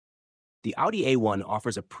The Audi A1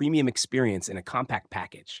 offers a premium experience in a compact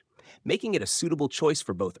package, making it a suitable choice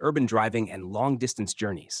for both urban driving and long-distance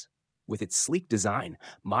journeys. With its sleek design,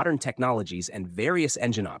 modern technologies, and various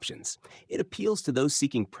engine options, it appeals to those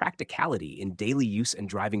seeking practicality in daily use and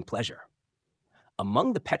driving pleasure.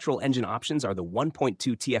 Among the petrol engine options are the 1.2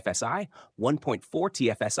 TFSI, 1.4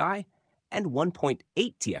 TFSI, and 1.8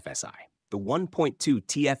 TFSI. The 1.2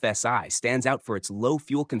 TFSI stands out for its low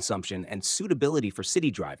fuel consumption and suitability for city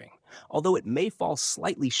driving, although it may fall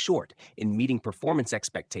slightly short in meeting performance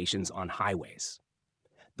expectations on highways.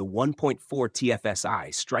 The 1.4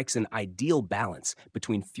 TFSI strikes an ideal balance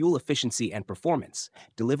between fuel efficiency and performance,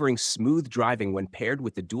 delivering smooth driving when paired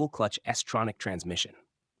with the dual-clutch S-tronic transmission.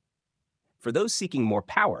 For those seeking more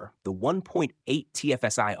power, the 1.8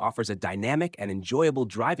 TFSI offers a dynamic and enjoyable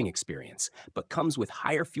driving experience, but comes with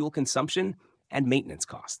higher fuel consumption and maintenance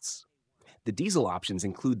costs. The diesel options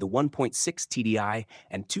include the 1.6 TDI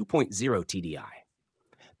and 2.0 TDI.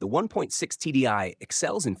 The 1.6 TDI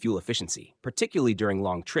excels in fuel efficiency, particularly during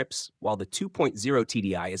long trips, while the 2.0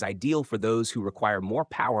 TDI is ideal for those who require more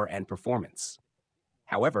power and performance.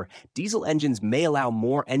 However, diesel engines may allow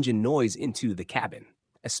more engine noise into the cabin,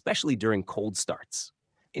 especially during cold starts.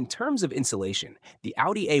 In terms of insulation, the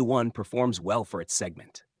Audi A1 performs well for its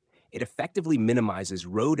segment. It effectively minimizes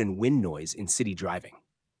road and wind noise in city driving.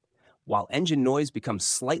 While engine noise becomes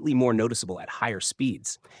slightly more noticeable at higher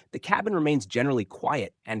speeds, the cabin remains generally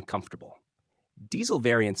quiet and comfortable. Diesel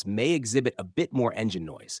variants may exhibit a bit more engine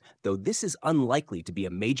noise, though this is unlikely to be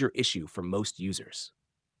a major issue for most users.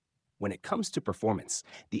 When it comes to performance,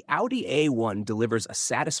 the Audi A1 delivers a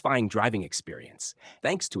satisfying driving experience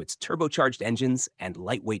thanks to its turbocharged engines and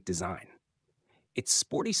lightweight design. Its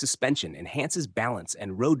sporty suspension enhances balance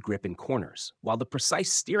and road grip in corners, while the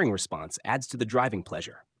precise steering response adds to the driving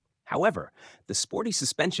pleasure. However, the sporty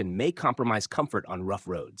suspension may compromise comfort on rough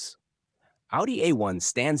roads. Audi A1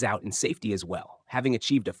 stands out in safety as well, having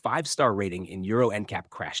achieved a 5-star rating in Euro NCAP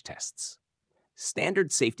crash tests.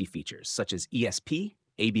 Standard safety features such as ESP,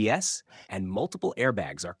 ABS, and multiple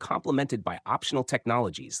airbags are complemented by optional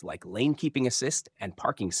technologies like lane keeping assist and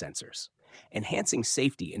parking sensors, enhancing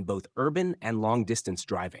safety in both urban and long-distance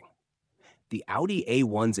driving. The Audi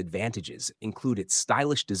A1's advantages include its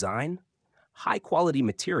stylish design, high-quality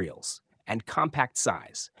materials, and compact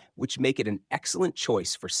size, which make it an excellent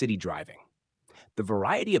choice for city driving. The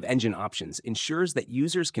variety of engine options ensures that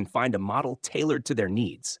users can find a model tailored to their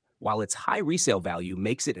needs, while its high resale value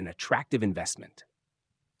makes it an attractive investment.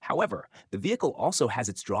 However, the vehicle also has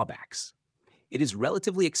its drawbacks. It is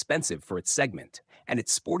relatively expensive for its segment, and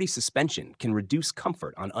its sporty suspension can reduce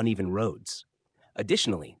comfort on uneven roads.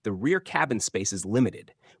 Additionally, the rear cabin space is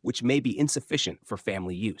limited, which may be insufficient for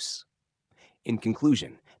family use. In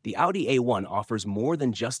conclusion, the Audi A1 offers more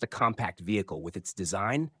than just a compact vehicle with its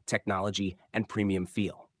design, technology, and premium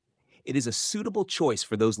feel. It is a suitable choice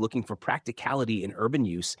for those looking for practicality in urban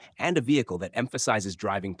use and a vehicle that emphasizes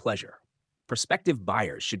driving pleasure. Prospective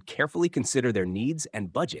buyers should carefully consider their needs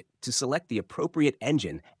and budget to select the appropriate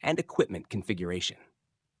engine and equipment configuration.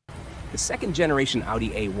 The second-generation Audi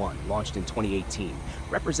A1, launched in 2018,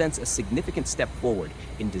 represents a significant step forward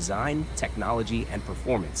in design, technology, and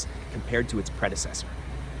performance compared to its predecessor.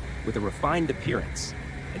 With a refined appearance,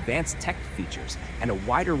 advanced tech features, and a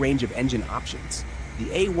wider range of engine options, the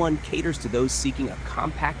A1 caters to those seeking a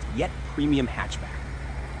compact yet premium hatchback.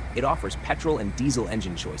 It offers petrol and diesel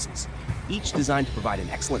engine choices, each designed to provide an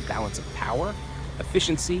excellent balance of power,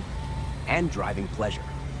 efficiency, and driving pleasure.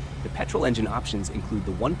 The petrol engine options include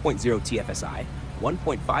the 1.0 TFSI,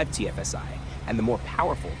 1.5 TFSI, and the more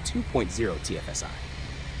powerful 2.0 TFSI.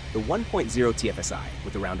 The 1.0 TFSI,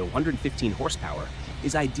 with around 115 horsepower,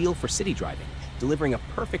 is ideal for city driving, delivering a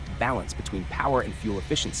perfect balance between power and fuel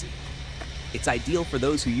efficiency. It's ideal for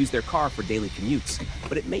those who use their car for daily commutes,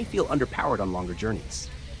 but it may feel underpowered on longer journeys.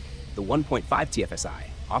 The 1.5 TFSI,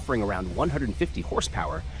 offering around 150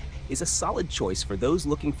 horsepower, is a solid choice for those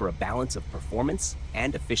looking for a balance of performance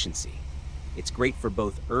and efficiency. It's great for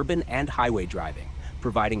both urban and highway driving,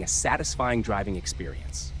 providing a satisfying driving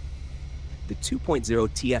experience. The 2.0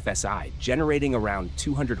 TFSI, generating around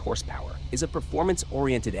 200 horsepower, is a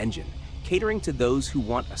performance-oriented engine, catering to those who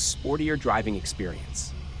want a sportier driving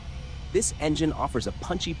experience. This engine offers a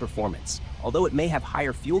punchy performance, although it may have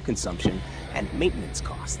higher fuel consumption and maintenance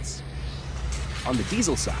costs. On the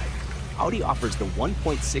diesel side, Audi offers the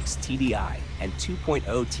 1.6 TDI and 2.0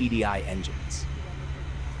 TDI engines.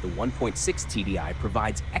 The 1.6 TDI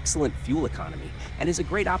provides excellent fuel economy and is a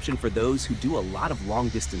great option for those who do a lot of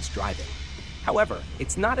long-distance driving. However,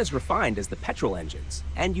 it's not as refined as the petrol engines,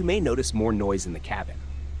 and you may notice more noise in the cabin.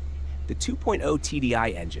 The 2.0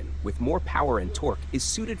 TDI engine, with more power and torque, is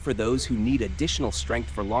suited for those who need additional strength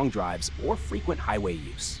for long drives or frequent highway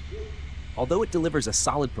use. Although it delivers a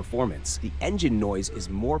solid performance, the engine noise is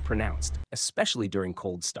more pronounced, especially during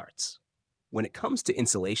cold starts. When it comes to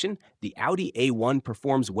insulation, the Audi A1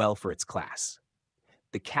 performs well for its class.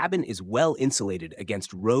 The cabin is well insulated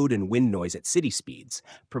against road and wind noise at city speeds,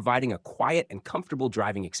 providing a quiet and comfortable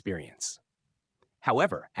driving experience.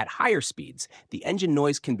 However, at higher speeds, the engine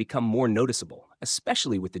noise can become more noticeable,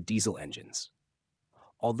 especially with the diesel engines.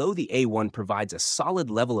 Although the A1 provides a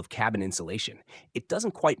solid level of cabin insulation, it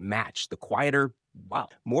doesn't quite match the quieter,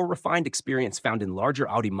 more refined experience found in larger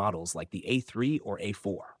Audi models like the A3 or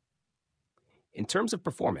A4. In terms of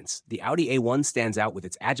performance, the Audi A1 stands out with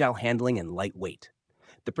its agile handling and light weight.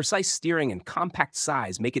 The precise steering and compact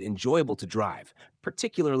size make it enjoyable to drive,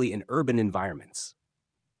 particularly in urban environments.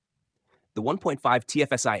 The 1.5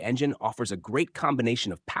 TFSI engine offers a great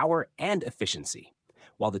combination of power and efficiency,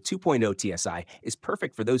 while the 2.0 TSI is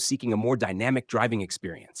perfect for those seeking a more dynamic driving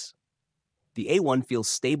experience. The A1 feels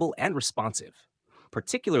stable and responsive,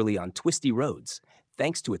 particularly on twisty roads,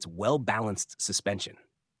 thanks to its well-balanced suspension.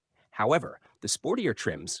 However, the sportier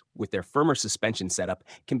trims, with their firmer suspension setup,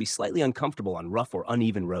 can be slightly uncomfortable on rough or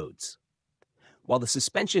uneven roads. While the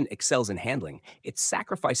suspension excels in handling, it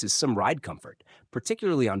sacrifices some ride comfort,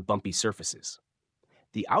 particularly on bumpy surfaces.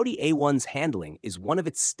 The Audi A1's handling is one of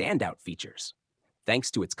its standout features.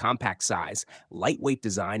 Thanks to its compact size, lightweight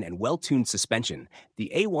design, and well-tuned suspension,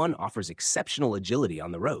 the A1 offers exceptional agility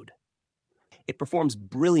on the road. It performs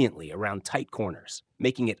brilliantly around tight corners,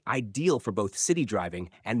 making it ideal for both city driving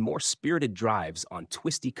and more spirited drives on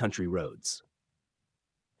twisty country roads.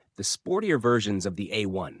 The sportier versions of the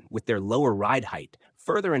A1, with their lower ride height,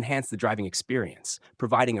 further enhance the driving experience,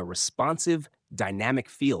 providing a responsive, dynamic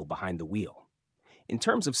feel behind the wheel. In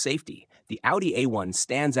terms of safety, the Audi A1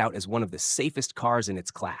 stands out as one of the safest cars in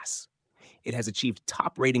its class. It has achieved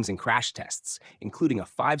top ratings in crash tests, including a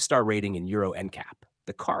 5-star rating in Euro NCAP.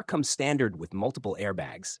 The car comes standard with multiple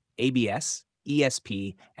airbags, ABS,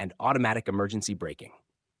 ESP, and automatic emergency braking.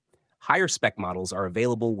 Higher spec models are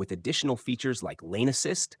available with additional features like lane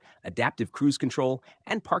assist, adaptive cruise control,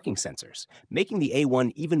 and parking sensors, making the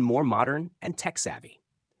A1 even more modern and tech-savvy.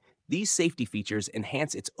 These safety features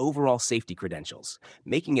enhance its overall safety credentials,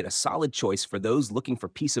 making it a solid choice for those looking for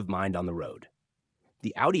peace of mind on the road.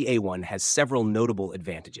 The Audi A1 has several notable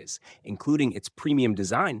advantages, including its premium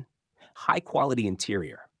design, high-quality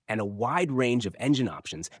interior, and a wide range of engine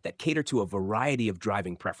options that cater to a variety of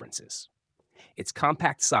driving preferences. Its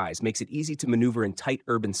compact size makes it easy to maneuver in tight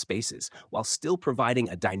urban spaces while still providing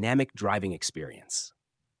a dynamic driving experience.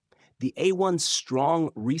 The A1's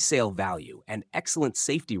strong resale value and excellent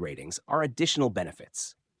safety ratings are additional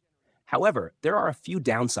benefits. However, there are a few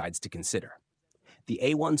downsides to consider. The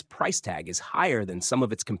A1's price tag is higher than some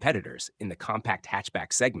of its competitors in the compact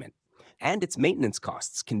hatchback segment, and its maintenance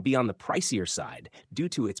costs can be on the pricier side due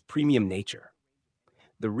to its premium nature.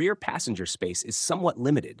 The rear passenger space is somewhat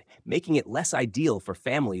limited, making it less ideal for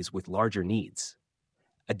families with larger needs.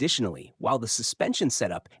 Additionally, while the suspension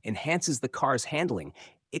setup enhances the car's handling,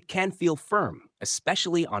 it can feel firm,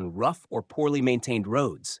 especially on rough or poorly maintained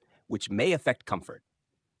roads, which may affect comfort.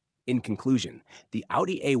 In conclusion, the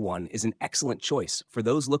Audi A1 is an excellent choice for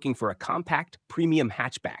those looking for a compact, premium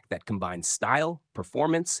hatchback that combines style,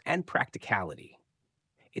 performance, and practicality.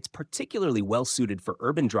 It's particularly well-suited for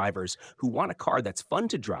urban drivers who want a car that's fun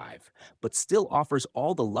to drive, but still offers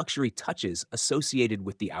all the luxury touches associated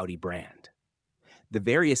with the Audi brand. The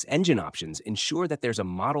various engine options ensure that there's a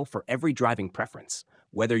model for every driving preference,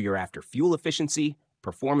 whether you're after fuel efficiency,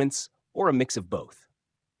 performance, or a mix of both.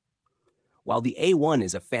 While the A1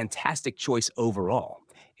 is a fantastic choice overall,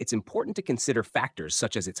 it's important to consider factors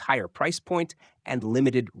such as its higher price point and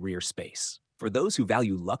limited rear space. For those who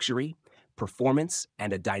value luxury, performance,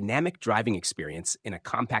 and a dynamic driving experience in a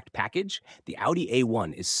compact package, the Audi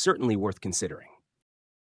A1 is certainly worth considering.